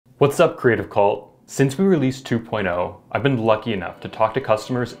What's up, Creative Cult? Since we released 2.0, I've been lucky enough to talk to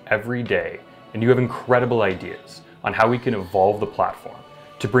customers every day, and you have incredible ideas on how we can evolve the platform.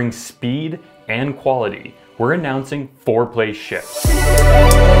 To bring speed and quality, we're announcing Foreplay Ships,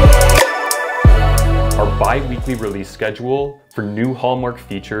 our bi-weekly release schedule for new hallmark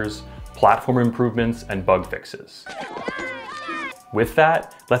features, platform improvements, and bug fixes. With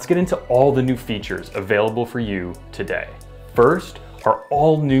that, let's get into all the new features available for you today. First, our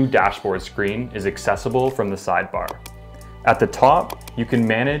all-new dashboard screen is accessible from the sidebar. At the top, you can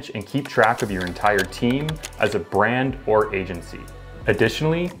manage and keep track of your entire team as a brand or agency.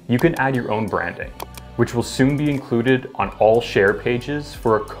 Additionally, you can add your own branding, which will soon be included on all share pages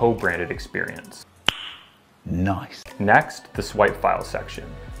for a co-branded experience. Nice. Next, the swipe file section.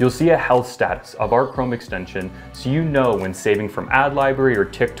 You'll see a health status of our Chrome extension so you know when saving from ad library or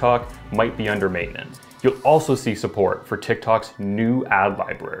TikTok might be under maintenance. You'll also see support for TikTok's new ad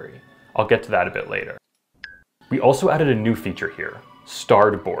library. I'll get to that a bit later. We also added a new feature here,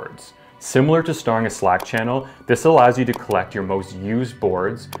 starred boards. Similar to starring a Slack channel, this allows you to collect your most used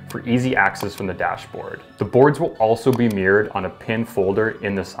boards for easy access from the dashboard. The boards will also be mirrored on a pinned folder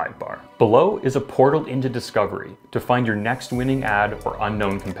in the sidebar. Below is a portal into discovery to find your next winning ad or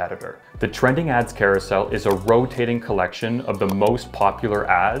unknown competitor. The trending ads carousel is a rotating collection of the most popular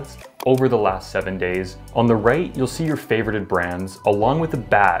ads over the last 7 days. On the right, you'll see your favorited brands along with a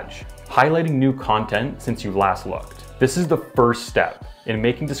badge highlighting new content since you last looked. This is the first step in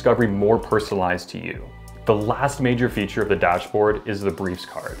making discovery more personalized to you. The last major feature of the dashboard is the briefs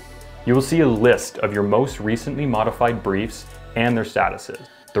card. You will see a list of your most recently modified briefs and their statuses.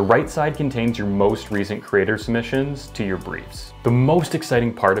 The right side contains your most recent creator submissions to your briefs. The most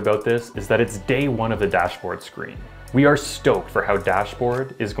exciting part about this is that it's day one of the dashboard screen. We are stoked for how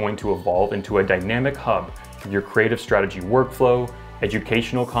Dashboard is going to evolve into a dynamic hub for your creative strategy workflow,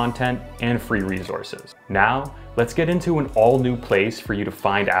 educational content, and free resources. Now, let's get into an all-new place for you to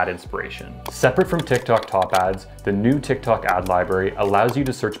find ad inspiration. Separate from TikTok top ads, the new TikTok ad library allows you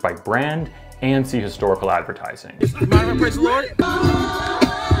to search by brand and see historical advertising.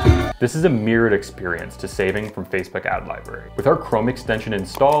 This is a mirrored experience to saving from Facebook ad library. With our Chrome extension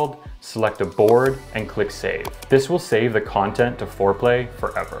installed, select a board and click save. This will save the content to Foreplay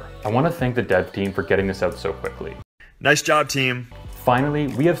forever. I want to thank the dev team for getting this out so quickly. Nice job, team. Finally,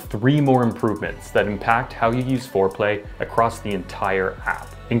 we have 3 more improvements that impact how you use Foreplay across the entire app,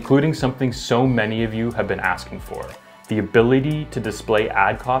 including something so many of you have been asking for, the ability to display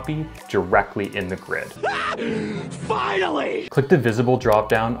ad copy directly in the grid. Finally! Click the visible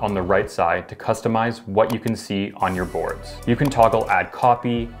dropdown on the right side to customize what you can see on your boards. You can toggle ad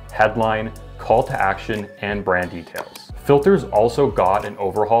copy, headline, call to action, and brand details. Filters also got an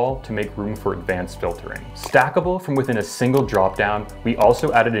overhaul to make room for advanced filtering. Stackable from within a single dropdown, we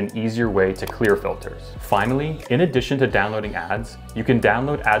also added an easier way to clear filters. Finally, in addition to downloading ads, you can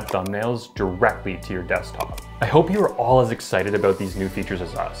download ad thumbnails directly to your desktop. I hope you are all as excited about these new features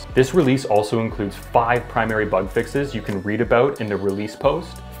as us. This release also includes 5 primary bug fixes you can read about in the release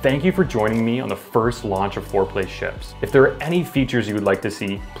post. Thank you for joining me on the first launch of Foreplay Ships. If there are any features you would like to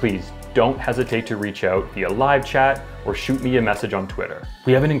see, please don't hesitate to reach out via live chat or shoot me a message on Twitter.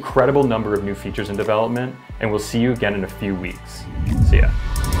 We have an incredible number of new features in development, and we'll see you again in a few weeks. See ya.